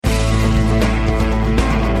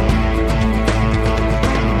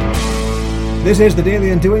This is the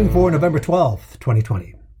Daily Undoing for November 12th,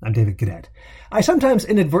 2020. I'm David Cadet. I sometimes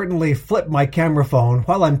inadvertently flip my camera phone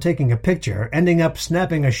while I'm taking a picture, ending up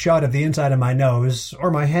snapping a shot of the inside of my nose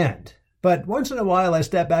or my hand. But once in a while I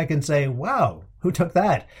step back and say, wow, who took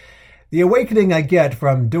that? The awakening I get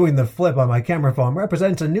from doing the flip on my camera phone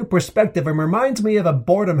represents a new perspective and reminds me of a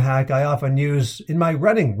boredom hack I often use in my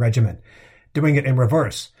running regimen, doing it in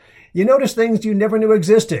reverse. You notice things you never knew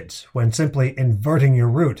existed when simply inverting your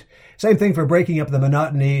route. Same thing for breaking up the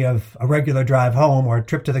monotony of a regular drive home or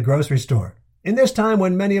trip to the grocery store. In this time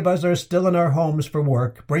when many of us are still in our homes for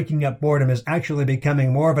work, breaking up boredom is actually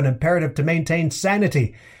becoming more of an imperative to maintain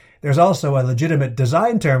sanity. There's also a legitimate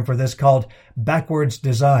design term for this called backwards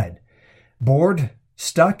design. Bored?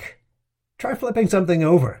 Stuck? Try flipping something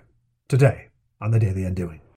over today on the Daily Undoing.